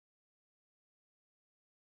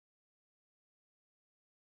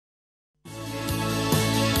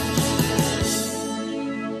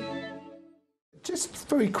Just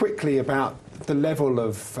very quickly about the level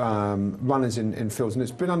of runners in fields, and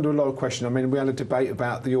it's been under a lot of question. I mean, we had a debate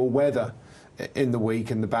about the all-weather in the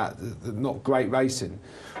week and about the not great racing.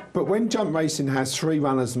 But when jump racing has 3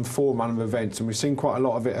 runners and 4 runner events, and we've seen quite a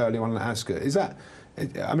lot of it early on at Ascot, is that,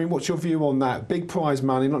 I mean, what's your view on that? Big prize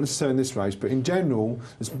money, not necessarily in this race, but in general,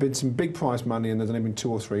 there's been some big prize money and there's only been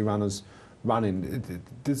 2 or 3 runners running.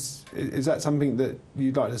 Is that something that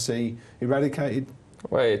you'd like to see eradicated?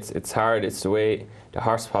 Well, it's hard. It's the way the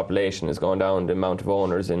horse population is going down, the amount of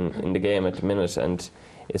owners in the game at the minute, and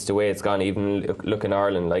it's the way it's gone. Even look in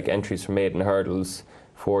Ireland, like entries for maiden hurdles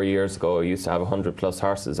 4 years ago used to have 100+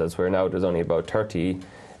 horses, as where now there's only about 30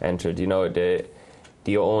 entered. You know,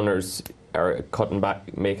 the owners are cutting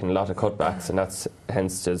back, making a lot of cutbacks, and that's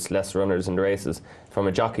hence there's less runners in the races. From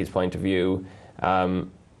a jockey's point of view,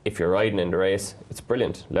 if you're riding in the race, it's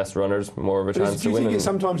brilliant. Less runners, more of a chance to win. Do you think it's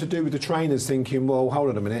sometimes to do with the trainers thinking, well, hold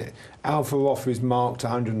on a minute, Alpha Off is marked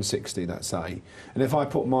 160, let's say, and if I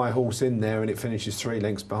put my horse in there and it finishes 3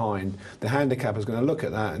 lengths behind, the handicapper's going to look at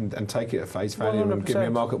that and take it at face value 100%. And give me a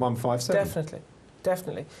mark at 157.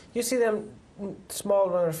 Definitely. You see them small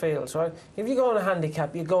runner fields, right? If you go on a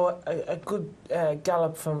handicap, you go a good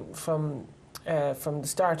gallop from the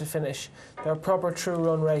start to finish. They're proper true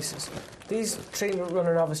run races. These 3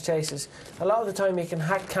 runner novice chases, a lot of the time you can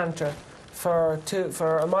hack canter for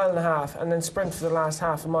 1.5 miles and then sprint for the last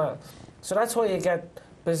half a mile. So that's why you get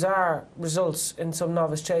bizarre results in some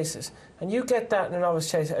novice chases. And you get that in a novice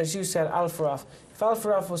chase, as you said, Alpha Off. If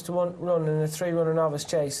Alpha Off was to run in a 3-runner novice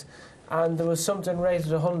chase and there was something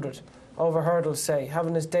rated 100 over hurdles, say,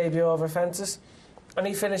 having his debut over fences, and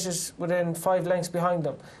he finishes within 5 lengths behind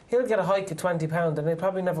them, he'll get a hike of £20 and he'll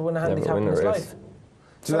probably never win a handicap in his life.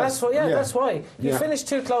 So that's why, that's why. You finish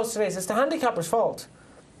too close to this. It's the handicapper's fault.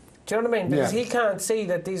 Do you know what I mean? Because he can't see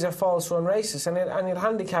that these are false run races, and he'll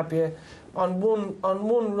handicap you on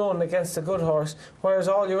one run against a good horse, whereas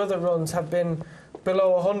all your other runs have been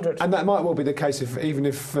below 100. And that might well be the case even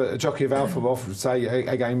if a jockey of Alpha Off, say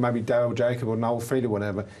again maybe Daryl Jacob or Noel Feed or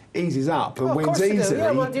whatever, eases up and wins easily.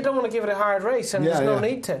 Yeah, well, you don't want to give it a hard race, and there's no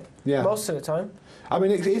need to most of the time. I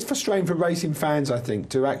mean, it's frustrating for racing fans, I think,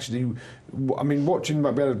 to actually. I mean, watching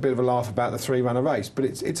might be a bit of a laugh about the 3-runner race, but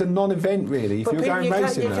it's a non-event really. If you're going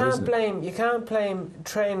racing, you can't blame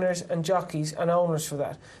trainers and jockeys and owners for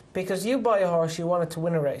that, because you buy a horse, you want it to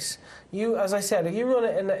win a race. You, as I said, if you run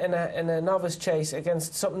it in a novice chase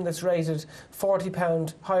against something that's rated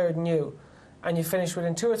 £40 higher than you, and you finish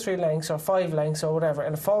within 2 or 3 lengths or 5 lengths or whatever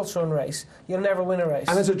in a false run race, you'll never win a race.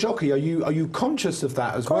 And as a jockey, are you conscious of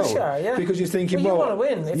that as well? Of course you are, yeah. Because you're thinking, well, you want to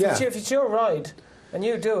win. If it's your ride and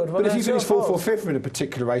you do it, well, but if you finish 4th or 5th in a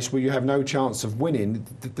particular race where you have no chance of winning,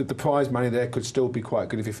 the prize money there could still be quite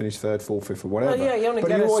good if you finish 3rd, 4th, 5th or whatever. Well, yeah, you only but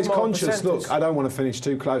get you're a always small conscious. percentage. Look, I don't want to finish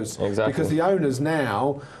too close. Exactly. Because the owners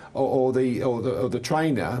now. Or the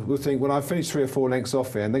trainer will think, well, I've finished 3 or 4 lengths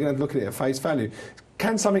off here, and they're going to look at it at face value.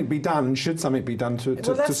 Can something be done, and should something be done to stop that?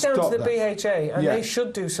 Well, that's down to the BHA, and they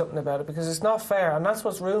should do something about it, because it's not fair, and that's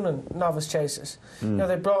what's ruining novice chases. You know,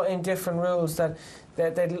 they brought in different rules that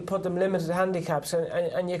they put them limited handicaps,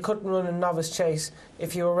 and you couldn't run a novice chase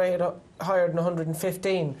if you were rated higher than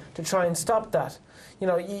 115 to try and stop that. You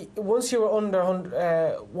know, once you were under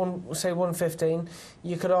 115,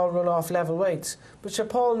 you could all run off level weights. But Sir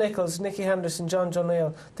Paul Nicholls, Nicky Henderson, John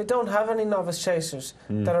O'Neill, they don't have any novice chasers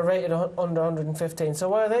that are rated under 115. So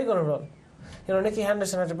why are they going to run? You know, Nicky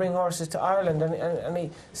Henderson had to bring horses to Ireland, and he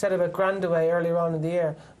said about Grandaway earlier on in the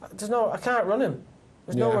year, I can't run him.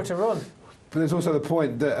 There's nowhere to run. But there's also the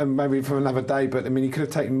point that, maybe from another day, but I mean, he could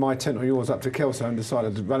have taken my tent or yours up to Kelso and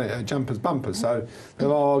decided to run it at Jumpers Bumpers. So there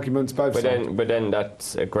are arguments both sides. But then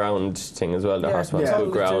that's a ground thing as well. The horse wants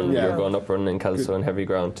good ground. You're going up running in Kelso and heavy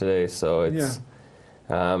ground today, so it's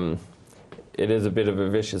it is a bit of a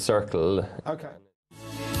vicious circle. Okay.